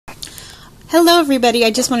Hello everybody,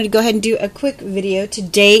 I just wanted to go ahead and do a quick video.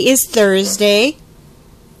 Today is Thursday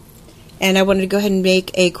and I wanted to go ahead and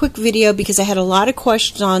make a quick video because I had a lot of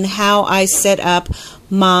questions on how I set up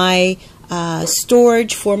my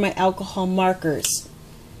storage for my alcohol markers.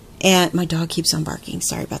 And my dog keeps on barking,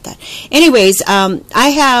 sorry about that. Anyways, I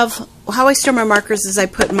have, how I store my markers is I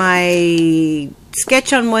put my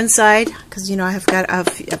sketch on one side, because you know I've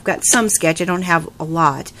got some sketch, I don't have a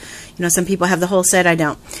lot. You know, some people have the whole set, I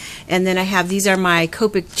don't. And then I have, these are my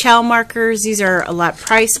Copic Chow markers. These are a lot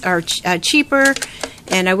cheaper,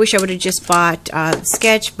 and I wish I would have just bought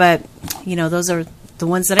sketch, but you know, those are the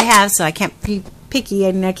ones that I have, so I can't be picky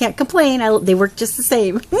and I can't complain. They work just the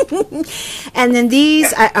same. And then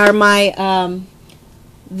these are my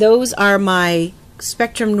those are my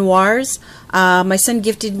Spectrum Noirs. My son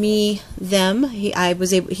gifted me them. He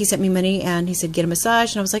sent me money and he said get a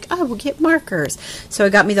massage, and I was like, oh, we'll get markers. So I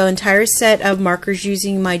got me the entire set of markers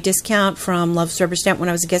using my discount from Love's Rubber Stamp when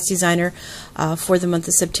I was a guest designer for the month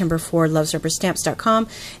of September for lovesrubberstamps.com,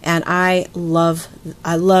 and I love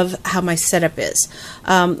how my setup is.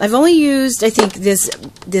 I've only used, I think, this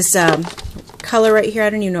color right here.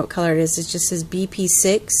 I don't even know what color it is. It just says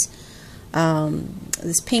BP6.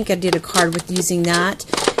 This pink, I did a card with using that.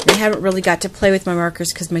 And I haven't really got to play with my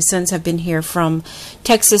markers because my sons have been here from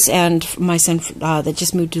Texas, and my son that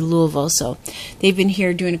just moved to Louisville, so they've been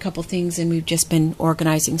here doing a couple things and we've just been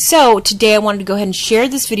organizing. So today I wanted to go ahead and share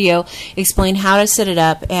this video, explain how to set it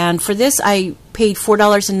up, and for this I paid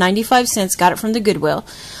 $4.95, got it from the Goodwill.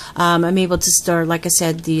 I'm able to store, like I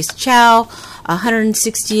said, these Chow,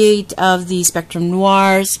 168 of the Spectrum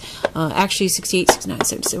Noirs, actually 68, 69,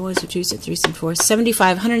 77, 1, 2, 3, 4,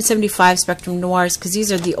 75, 175 Spectrum Noirs, because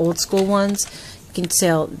these are the old school ones. You can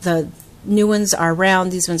tell the new ones are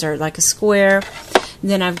round, these ones are like a square.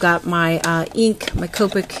 And then I've got my ink, my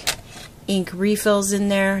Copic ink refills in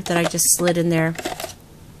there that I just slid in there.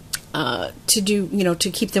 To do, you know,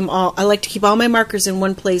 to keep them all, I like to keep all my markers in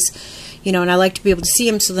one place, you know, and I like to be able to see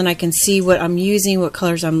them so then I can see what I'm using, what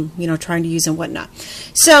colors I'm, you know, trying to use and whatnot.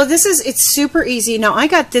 So this is, it's super easy. Now I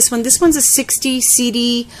got this one. This one's a 60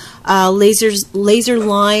 CD laserline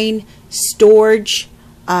storage,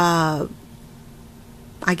 I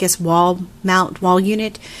guess wall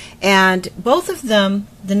unit, and both of them,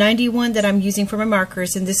 the 91 that I'm using for my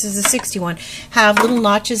markers and this is the 61, have little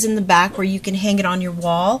notches in the back where you can hang it on your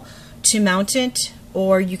wall to mount it,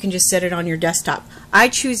 or you can just set it on your desktop. I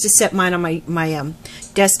choose to set mine on my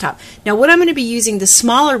desktop. Now what I'm going to be using the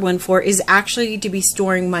smaller one for is actually to be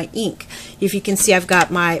storing my ink. If you can see, I've got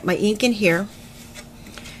my ink in here,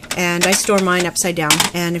 and I store mine upside down,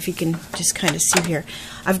 and if you can just kind of see here,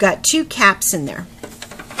 I've got two caps in there.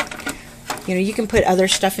 You know, you can put other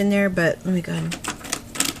stuff in there, but let me go ahead and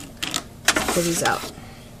pull these out.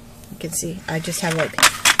 You can see I just have like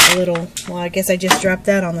a little, well, I guess I just dropped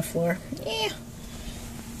that on the floor. Yeah.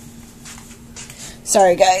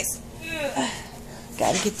 Sorry guys.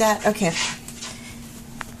 Gotta get that. Okay.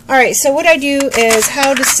 Alright, so what I do is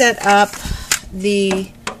how to set up the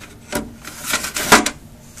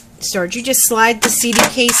storage. You just slide the CD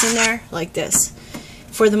case in there like this.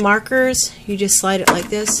 For the markers, you just slide it like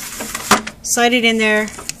this. Slide it in there,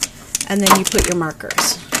 and then you put your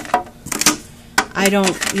markers. I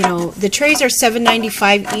don't, you know, the trays are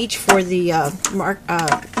 $7.95 each for the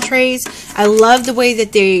trays. I love the way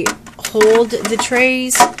that they hold the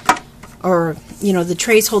trays, or you know, the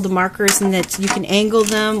trays hold the markers, and that you can angle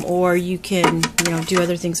them or you can, you know, do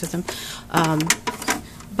other things with them.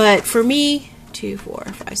 But for me, 2, 4,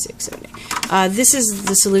 5, 6, 7, 8. This is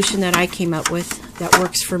the solution that I came up with that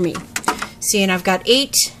works for me. See, and I've got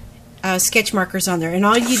 8 sketch markers on there, and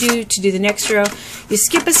all you do to do the next row, you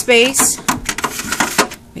skip a space,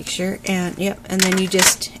 make sure, and yep, and then you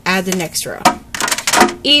just add the next row.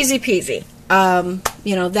 Easy peasy.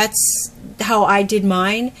 You know, that's how I did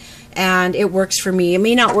mine, and it works for me. It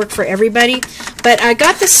may not work for everybody, but I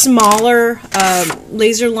got the smaller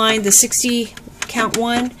laserline, the 60 count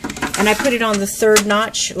one, and I put it on the 3rd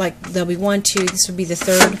notch. Like there'll be 1, 2. This would be the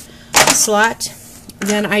 3rd slot.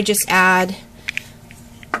 Then I just add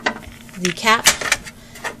the cap,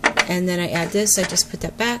 and then I add this. I just put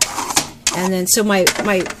that back, and then so my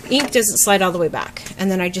ink doesn't slide all the way back,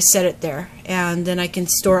 and then I just set it there, and then I can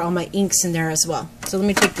store all my inks in there as well. So let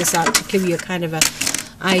me take this out to give you a kind of a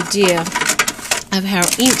idea of how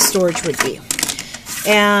ink storage would be.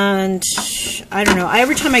 And I don't know,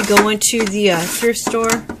 every time I go into the thrift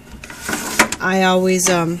store, I always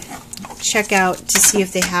check out to see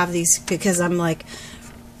if they have these, because I'm like,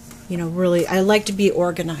 you know, really, I like to be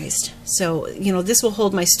organized. So, you know, this will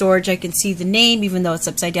hold my storage. I can see the name, even though it's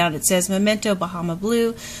upside down. It says Memento Bahama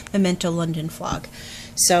Blue, Memento London Fog.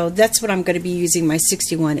 So that's what I'm going to be using my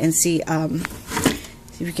 61, and see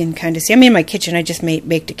if you can kind of see. I'm in my kitchen. I just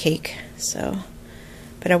baked a cake. So,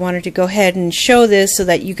 but I wanted to go ahead and show this so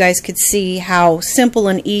that you guys could see how simple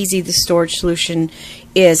and easy the storage solution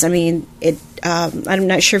is. I mean, I'm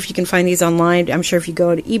not sure if you can find these online. I'm sure if you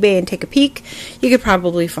go to eBay and take a peek, you could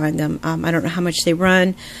probably find them. I don't know how much they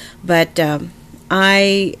run, but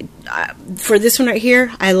for this one right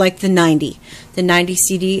here, I like the 90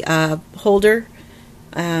 CD holder.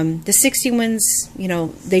 The 60 ones, you know,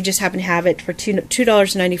 they just happen to have it for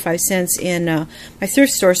 $2.95 in my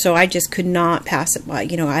thrift store, so I just could not pass it by.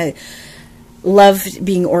 You know, I love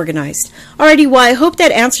being organized. Alrighty, well, I hope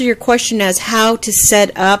that answered your question as how to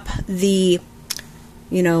set up the,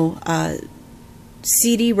 you know,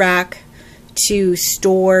 CD rack to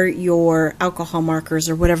store your alcohol markers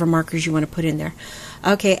or whatever markers you want to put in there.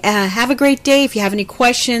 Okay, have a great day. If you have any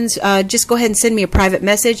questions, just go ahead and send me a private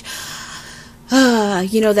message.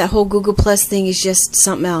 You know, that whole Google Plus thing is just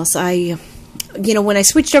something else. You know, when I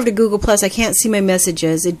switched over to Google Plus, I can't see my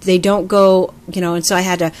messages. They don't go, you know, and so I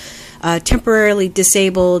had to temporarily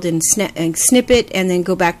disable and snip it and then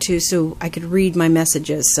go back to so I could read my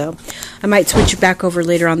messages. So I might switch it back over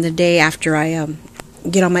later on the day after I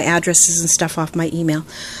get all my addresses and stuff off my email.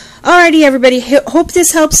 Alrighty, everybody. Hope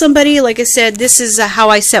this helps somebody. Like I said, this is how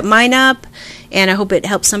I set mine up, and I hope it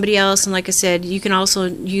helps somebody else. And like I said, you can also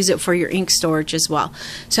use it for your ink storage as well.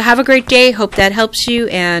 So have a great day. Hope that helps you,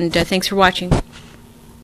 and thanks for watching.